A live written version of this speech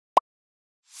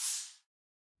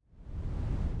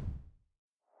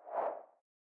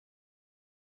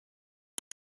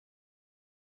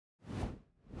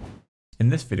In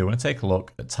this video, we're going to take a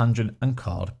look at tangent and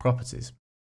chord properties.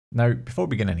 Now, before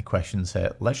we begin any questions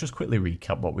here, let's just quickly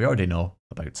recap what we already know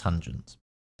about tangents.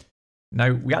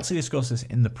 Now, we actually discussed this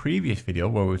in the previous video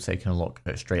where we were taking a look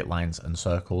at straight lines and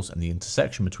circles and the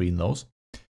intersection between those.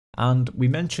 And we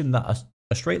mentioned that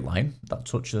a straight line that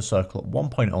touches a circle at one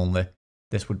point only,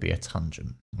 this would be a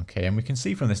tangent. Okay, and we can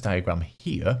see from this diagram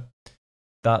here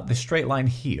that the straight line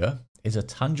here is a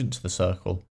tangent to the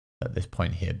circle at this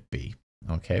point here, B.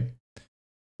 Okay.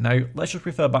 Now, let's just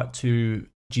refer back to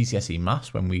GCSE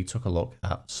Maths when we took a look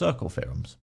at circle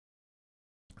theorems.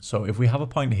 So if we have a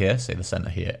point here, say the centre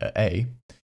here at A,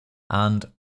 and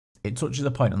it touches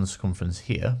a point on the circumference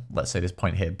here, let's say this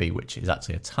point here B, which is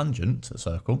actually a tangent to the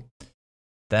circle,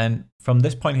 then from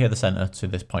this point here, the centre, to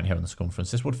this point here on the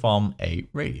circumference, this would form a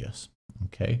radius,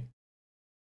 okay?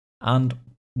 And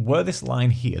where this line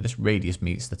here, this radius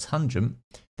meets the tangent,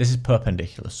 this is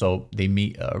perpendicular, so they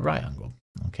meet at a right angle,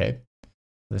 okay?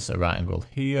 This is a right angle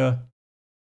here,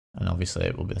 and obviously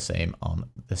it will be the same on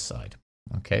this side,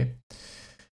 okay?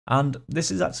 And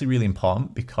this is actually really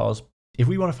important because if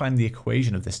we want to find the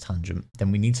equation of this tangent,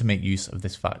 then we need to make use of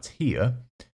this fact here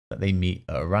that they meet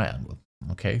at a right angle,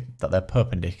 okay? That they're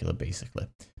perpendicular basically,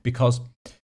 because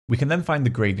we can then find the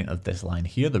gradient of this line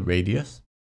here, the radius,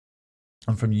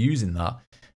 and from using that,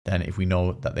 then if we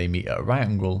know that they meet at a right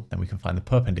angle, then we can find the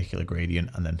perpendicular gradient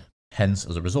and then hence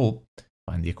as a result,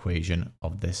 find the equation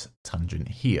of this tangent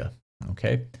here,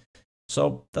 okay?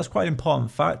 So that's quite an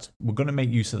important fact. We're going to make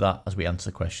use of that as we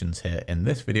answer questions here in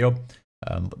this video.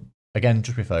 But again,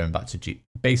 just referring back to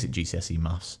basic GCSE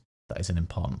Maths, that is an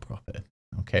important property,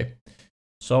 okay?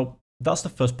 So that's the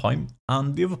first point.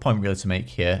 And the other point really to make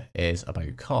here is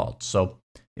about chords. So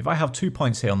if I have 2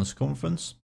 points here on the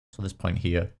circumference, so this point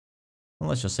here, and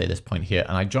let's just say this point here,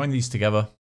 and I join these together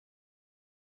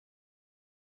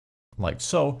like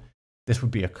so, this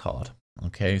would be a chord,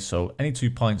 okay? So any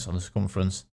 2 points on the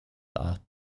circumference that are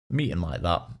meeting like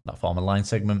that form a line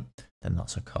segment, then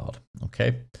that's a chord,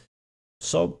 okay?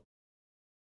 So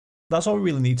that's all we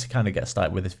really need to kind of get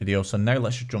started with this video. So now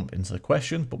let's just jump into the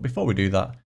question. But before we do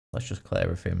that, let's just clear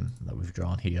everything that we've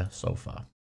drawn here so far.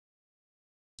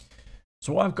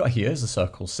 So what I've got here is the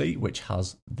circle C, which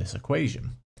has this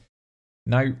equation.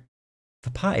 Now, for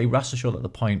part A, we're asked to show that the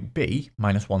point B,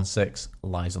 minus 1, 6,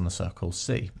 lies on the circle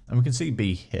C. And we can see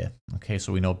B here. Okay,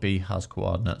 so we know B has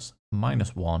coordinates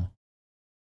minus 1,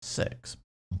 6.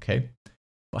 Okay,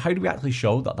 but how do we actually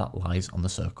show that that lies on the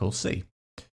circle C?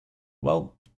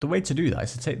 Well, the way to do that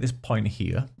is to take this point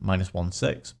here, minus 1,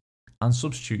 6, and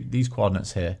substitute these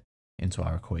coordinates here into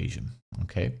our equation.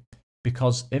 Okay,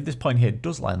 because if this point here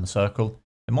does lie on the circle,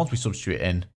 then once we substitute it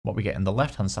in, what we get in the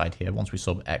left-hand side here, once we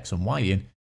sub x and y in,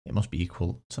 it must be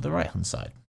equal to the right-hand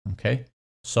side, okay?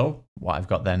 So what I've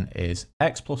got then is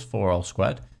x plus 4 all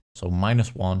squared, so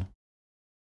minus 1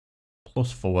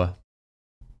 plus 4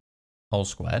 all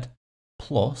squared,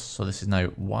 plus, so this is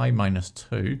now y minus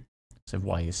 2, so if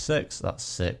y is 6, that's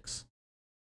 6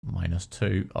 minus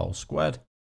 2 all squared,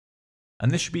 and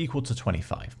this should be equal to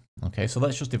 25, okay? So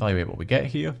let's just evaluate what we get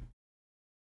here.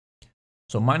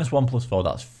 So minus 1 plus 4,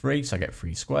 that's 3, so I get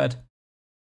 3 squared.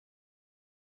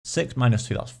 6 minus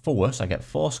 2, that's 4, so I get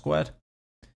 4 squared.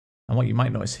 And what you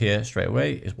might notice here straight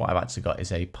away is what I've actually got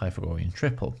is a Pythagorean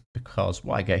triple, because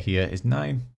what I get here is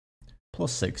 9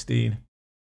 plus 16,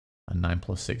 and 9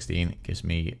 plus 16 gives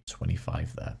me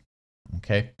 25 there,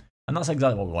 okay? And that's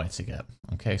exactly what we wanted to get,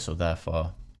 okay? So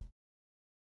therefore,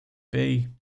 B,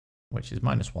 which is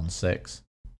minus 1, 6,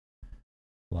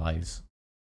 lies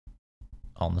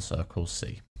on the circle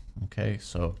C, okay?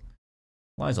 So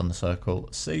lies on the circle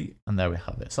C, and there we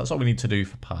have it. So that's all we need to do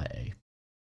for part A.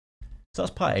 So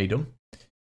that's part A done.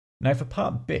 Now for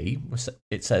part B,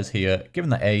 it says here, given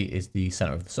that A is the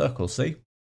centre of the circle C,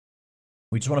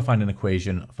 we just want to find an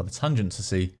equation for the tangent to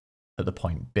C at the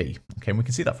point B. Okay, and we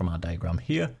can see that from our diagram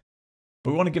here.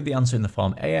 But we want to give the answer in the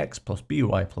form ax plus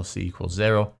by plus c equals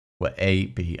 0, where a,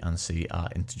 b, and c are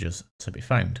integers to be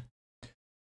found.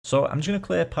 So I'm just going to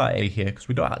clear part A here because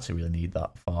we don't actually really need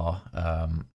that for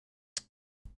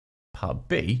part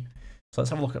B. So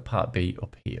let's have a look at part B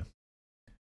up here.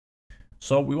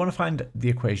 So we want to find the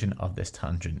equation of this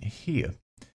tangent here.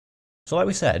 So like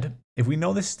we said, if we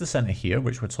know this is the centre here,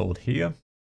 which we're told here,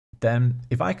 then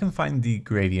if I can find the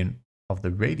gradient of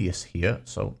the radius here,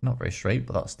 so not very straight,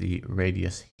 but that's the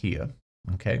radius here,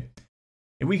 okay?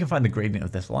 If we can find the gradient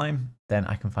of this line, then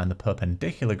I can find the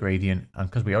perpendicular gradient, and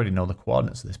because we already know the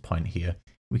coordinates of this point here,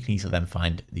 we can easily then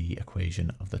find the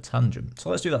equation of the tangent. So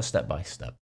let's do that step by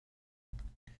step.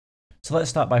 So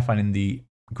let's start by finding the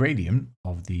gradient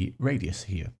of the radius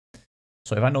here.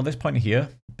 So if I know this point here,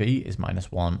 B is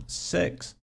minus 1,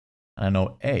 6, And I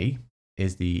know A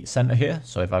is the center here.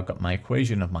 So if I've got my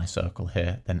equation of my circle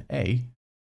here, then A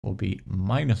will be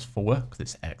minus 4 because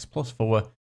it's x plus 4,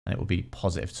 and it will be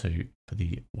positive 2 for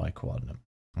the y coordinate.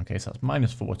 Okay, so that's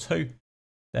minus 4, 2.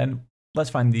 Then let's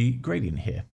find the gradient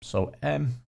here. So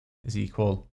m is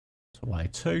equal to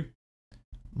y2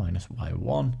 minus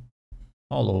y1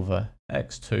 all over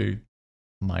x2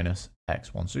 minus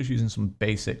x1. So just using some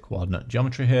basic coordinate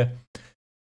geometry here.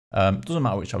 Doesn't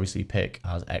matter which obviously you pick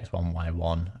as x1,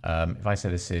 y1. If I say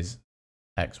this is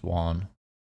x1,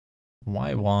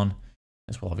 y1,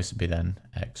 this will obviously be then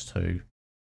x2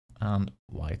 and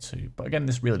y2. But again,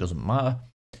 this really doesn't matter.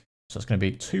 So it's going to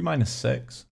be 2 minus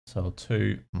 6. So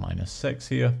 2 minus 6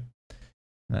 here.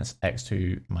 And that's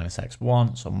x2 minus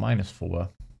x1. So minus 4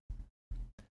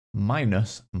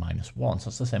 minus 1. So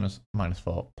it's the same as minus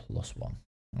 4 plus 1.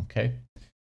 Okay.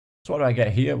 So what do I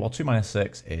get here? Well, 2 minus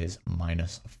 6 is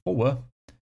minus 4.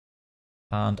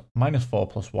 And minus 4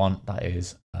 plus 1, that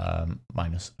is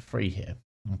minus 3 here.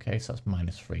 Okay, so that's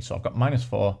minus 3. So I've got minus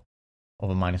 4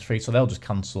 over minus 3. So they'll just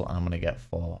cancel, and I'm going to get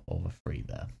 4 over 3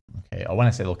 there. Okay, or when I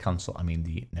say they'll cancel, I mean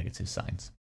the negative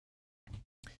signs.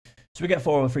 So we get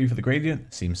 4 over 3 for the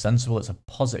gradient. Seems sensible. It's a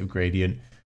positive gradient.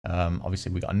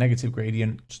 Obviously, we got a negative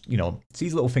gradient. Just, you know, it's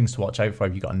these little things to watch out for.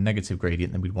 If you've got a negative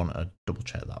gradient, then we'd want to double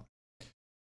check that.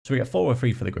 So we get 4 over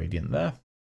 3 for the gradient there.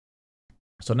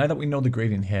 So now that we know the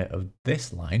gradient here of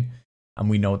this line, and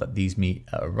we know that these meet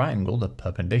at a right angle, the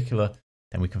perpendicular,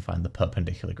 then we can find the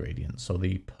perpendicular gradient. So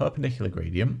the perpendicular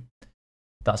gradient,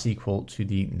 that's equal to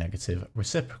the negative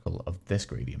reciprocal of this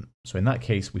gradient. So in that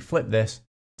case, we flip this,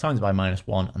 times by minus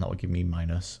 1, and that will give me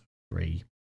minus 3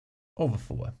 over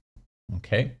 4.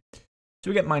 Okay, so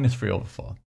we get minus 3 over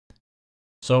 4.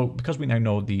 So because we now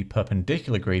know the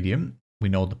perpendicular gradient, we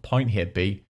know the point here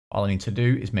B, all I need to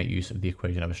do is make use of the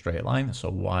equation of a straight line. So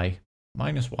y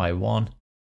minus y1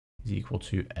 is equal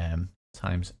to m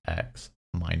times x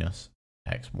minus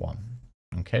x1.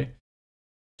 Okay,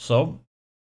 so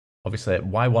obviously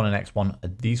y1 and x1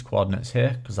 are these coordinates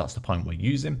here because that's the point we're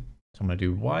using. So I'm going to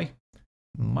do y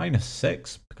minus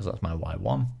 6, because that's my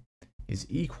y1, is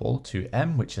equal to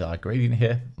m, which is our gradient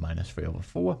here, minus 3 over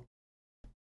 4,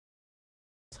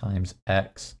 times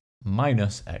x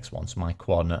minus x1, so my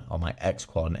coordinate, or my x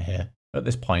coordinate here, at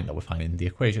this point that we're finding the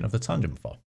equation of the tangent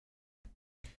for.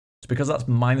 So because that's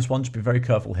minus 1, just be very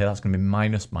careful here, that's going to be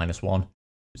minus 1,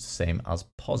 it's the same as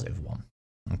positive 1.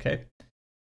 Okay.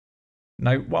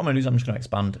 Now, what I'm going to do is I'm just going to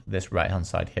expand this right-hand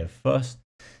side here first.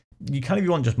 You can, if you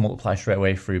want, just multiply straight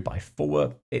away through by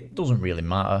 4. It doesn't really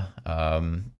matter.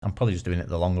 I'm probably just doing it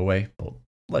the longer way, but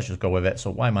let's just go with it.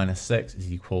 So y minus 6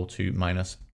 is equal to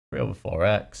minus 3 over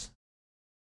 4x.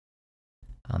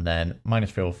 And then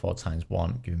minus 3 over 4 times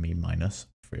 1, giving me minus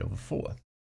 3 over 4.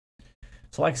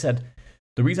 So like I said,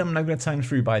 the reason I'm now going to times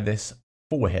through by this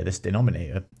 4 here, this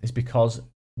denominator, is because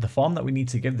the form that we need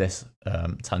to give this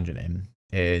tangent in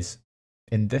is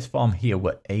in this form here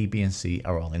where a, b, and c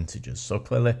are all integers. So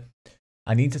clearly,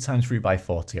 I need to times through by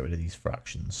 4 to get rid of these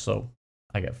fractions. So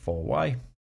I get 4y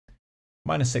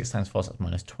minus 6 times 4, so that's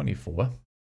minus 24,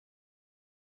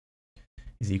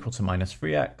 is equal to minus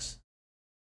 3x,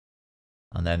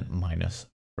 and then minus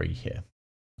 3 here.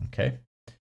 Okay.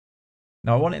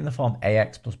 Now I want it in the form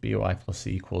ax plus by plus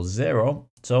c equals 0.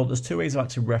 So there's two ways of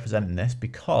actually representing this,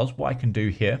 because what I can do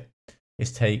here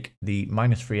is take the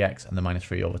minus 3x and the minus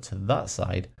 3 over to that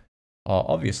side. Or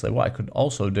obviously what I could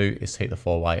also do is take the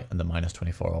 4y and the minus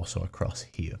 24 also across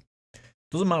here.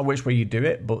 Doesn't matter which way you do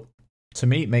it, but to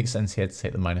me it makes sense here to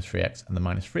take the minus 3x and the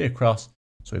minus 3 across.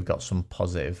 So we've got some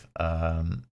positive, so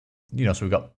we've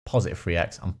got positive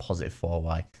 3x and positive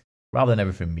 4y, rather than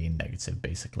everything being negative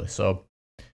basically. So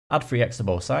add 3x to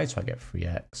both sides, so I get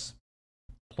 3x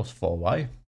plus 4y.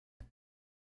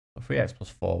 So 3x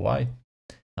plus 4y.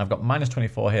 I've got minus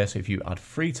 24 here, so if you add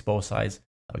 3 to both sides,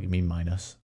 that will give me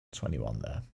minus 21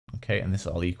 there. Okay, and this is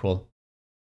all equal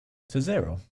to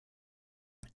 0.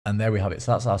 And there we have it.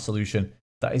 So that's our solution.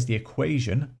 That is the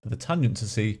equation for the tangent to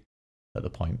C at the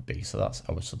point B. So that's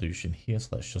our solution here. So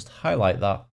let's just highlight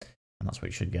that, and that's what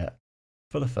you should get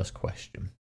for the first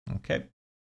question. Okay.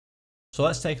 So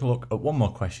let's take a look at one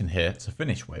more question here to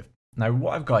finish with. Now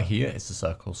what I've got here is the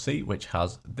circle C, which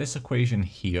has this equation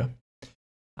here.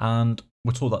 And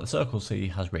we're told that the circle C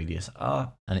has radius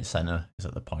r and its center is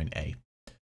at the point A.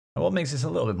 Now what makes this a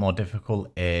little bit more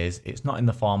difficult is it's not in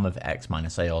the form of x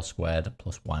minus a all squared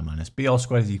plus y minus b all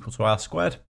squared is equal to r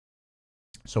squared.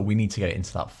 So we need to get it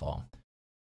into that form.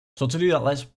 So to do that,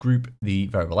 let's group the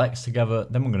variable x together,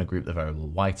 then we're going to group the variable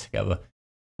y together,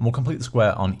 and we'll complete the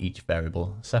square on each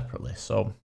variable separately.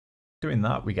 So doing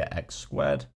that, we get x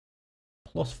squared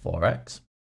plus 4x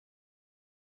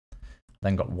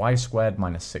Then got y squared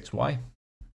minus 6y.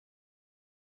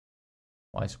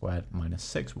 Y squared minus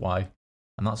 6y.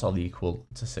 And that's all equal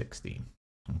to 16.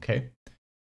 Okay.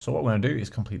 So what we're going to do is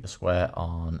complete the square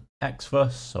on x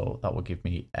first. So that will give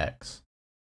me x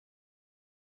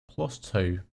plus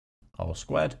 2 all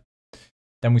squared.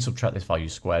 Then we subtract this value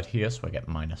squared here, so I get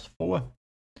minus 4.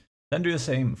 Then do the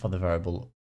same for the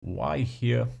variable y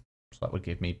here. So that would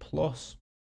give me plus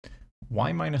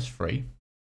y minus 3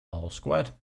 all squared.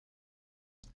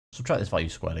 Subtract this value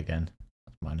squared again,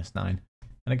 that's minus 9.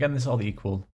 And again, this is all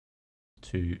equal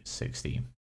to 16.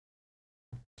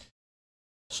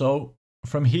 So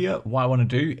from here, what I want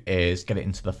to do is get it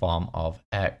into the form of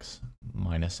x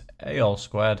minus a all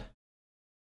squared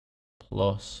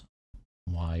plus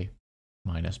y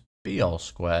minus b all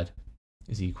squared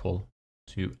is equal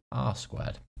to r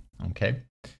squared. Okay.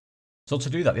 So to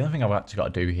do that, the only thing I've actually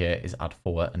got to do here is add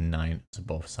 4 and 9 to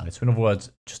both sides. So in other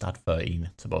words, just add 13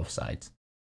 to both sides.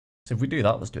 So if we do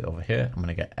that, let's do it over here. I'm going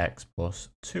to get x plus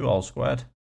 2 all squared.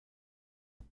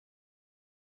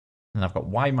 And I've got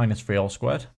y minus 3 all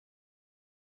squared.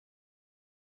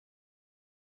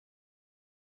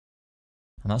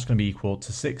 And that's going to be equal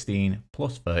to 16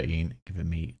 plus 13, giving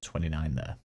me 29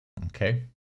 there. Okay.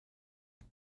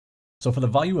 So for the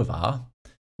value of r,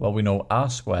 well, we know r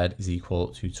squared is equal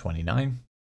to 29.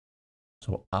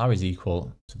 So r is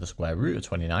equal to the square root of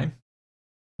 29.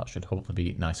 That should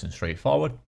hopefully be nice and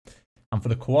straightforward. And for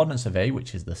the coordinates of a,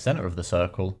 which is the center of the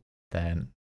circle, then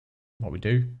what we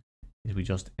do is we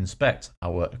just inspect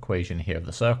our equation here of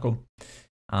the circle.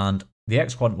 And the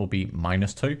x coordinate will be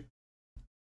minus 2.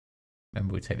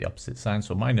 Remember, we take the opposite sign,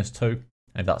 so minus 2.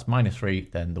 And if that's minus 3,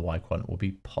 then the y coordinate will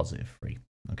be positive 3.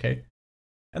 Okay.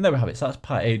 And there we have it. So that's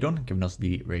part A done, giving us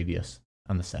the radius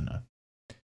and the center.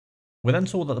 We're then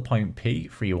told that the point P,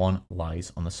 3, 1,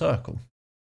 lies on the circle.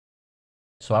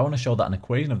 So I want to show that an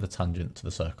equation of the tangent to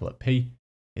the circle at P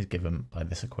is given by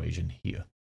this equation here.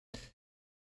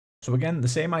 So again, the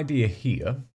same idea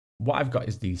here. What I've got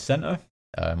is the center,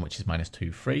 which is minus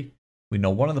 2, 3. We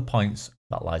know one of the points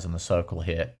that lies on the circle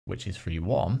here, which is 3,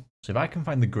 1. So if I can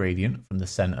find the gradient from the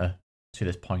center to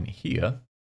this point here,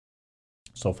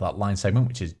 so for that line segment,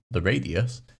 which is the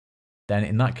radius, then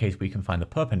in that case, we can find the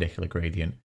perpendicular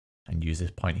gradient and use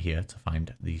this point here to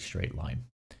find the straight line.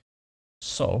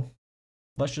 So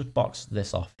let's just box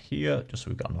this off here, just so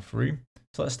we've got enough room.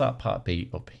 So let's start part B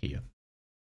up here.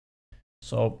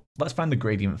 So let's find the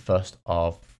gradient first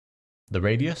of the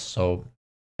radius. So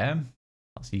m,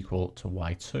 that's equal to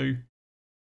y2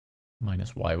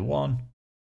 minus y1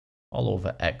 all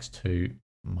over x2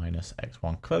 minus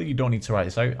x1. Clearly, you don't need to write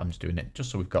this out. I'm just doing it just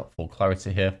so we've got full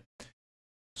clarity here.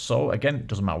 So again, it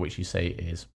doesn't matter which you say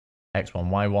is x1,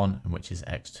 y1, and which is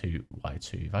x2,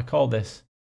 y2. If I call this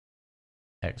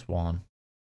x1,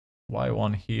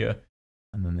 y1 here,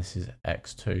 and then this is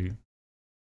x2,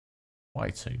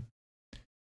 y2.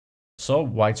 So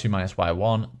y2 minus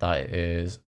y1, that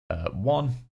is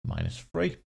 1 minus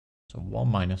 3. So 1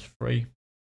 minus 3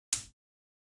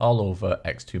 all over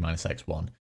x2 minus x1.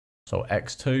 So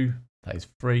x2, that is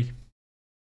 3.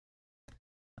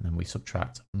 And then we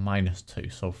subtract minus 2.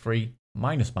 So 3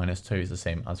 minus minus 2 is the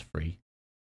same as 3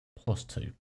 plus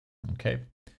 2. Okay.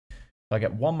 So I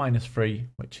get 1 minus 3,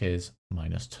 which is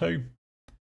minus 2.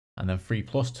 And then 3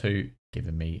 plus 2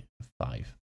 giving me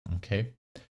 5. Okay.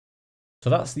 So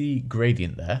that's the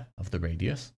gradient there of the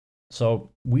radius.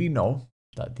 So we know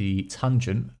that the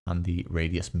tangent and the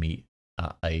radius meet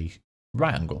at a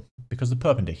right angle because they're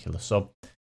perpendicular. So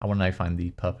I want to now find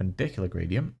the perpendicular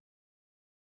gradient.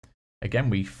 Again,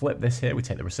 we flip this here, we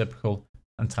take the reciprocal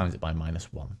and times it by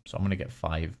minus 1. So I'm going to get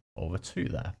 5 over 2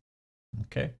 there.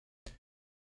 Okay.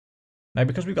 Now,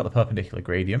 because we've got the perpendicular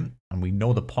gradient and we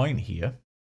know the point here,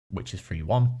 which is 3,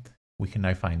 1, we can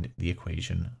now find the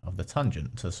equation of the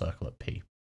tangent to the circle at P.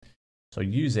 So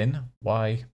using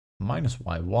y minus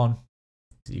y1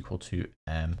 is equal to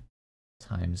m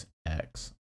times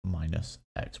x minus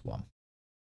x1.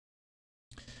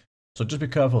 So just be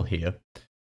careful here.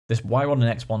 This y1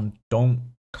 and x1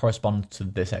 don't correspond to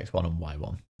this x1 and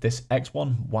y1. This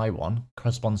x1, y1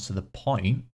 corresponds to the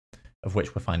point of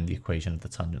which we're finding the equation of the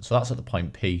tangent. So that's at the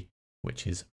point P, which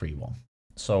is 3, 1.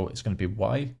 So it's going to be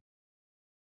y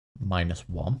minus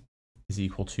 1 is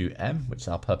equal to m, which is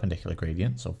our perpendicular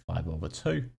gradient, so 5 over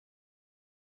 2,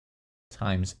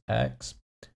 times x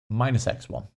minus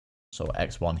x1. So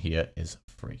x1 here is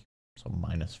 3, so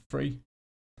minus 3.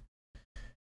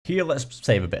 Here, let's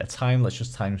save a bit of time. Let's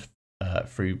just times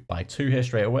through by 2 here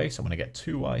straight away. So I'm going to get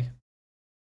 2y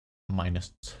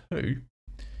minus 2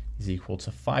 is equal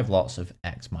to 5 lots of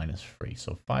x minus 3.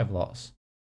 So 5 lots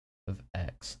of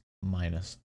x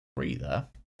minus 3 there.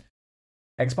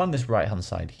 expand this right hand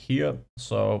side here.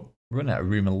 So we're running out of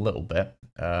room a little bit.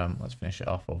 Let's finish it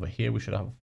off over here. We should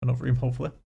have enough room,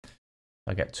 hopefully.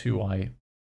 I get 2y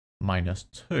minus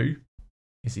 2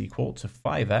 is equal to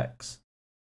 5x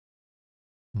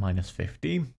minus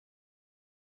 15.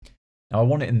 Now I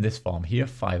want it in this form here,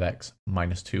 5x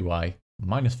minus 2y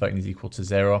minus 13 is equal to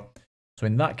 0. So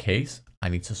in that case, I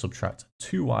need to subtract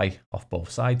 2y off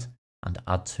both sides and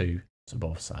add 2 to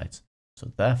both sides.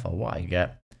 So therefore what I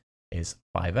get is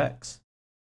 5x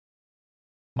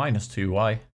minus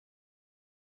 2y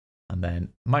and then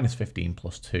minus 15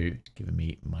 plus 2 giving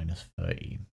me minus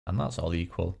 13. And that's all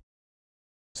equal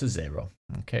to 0.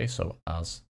 Okay, so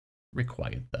as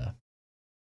required there.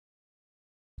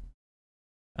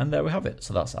 And there we have it.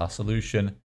 So that's our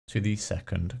solution to the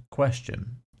second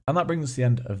question. And that brings us to the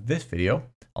end of this video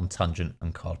on tangent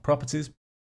and chord properties.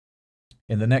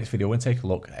 In the next video, we'll take a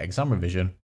look at exam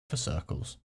revision for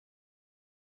circles.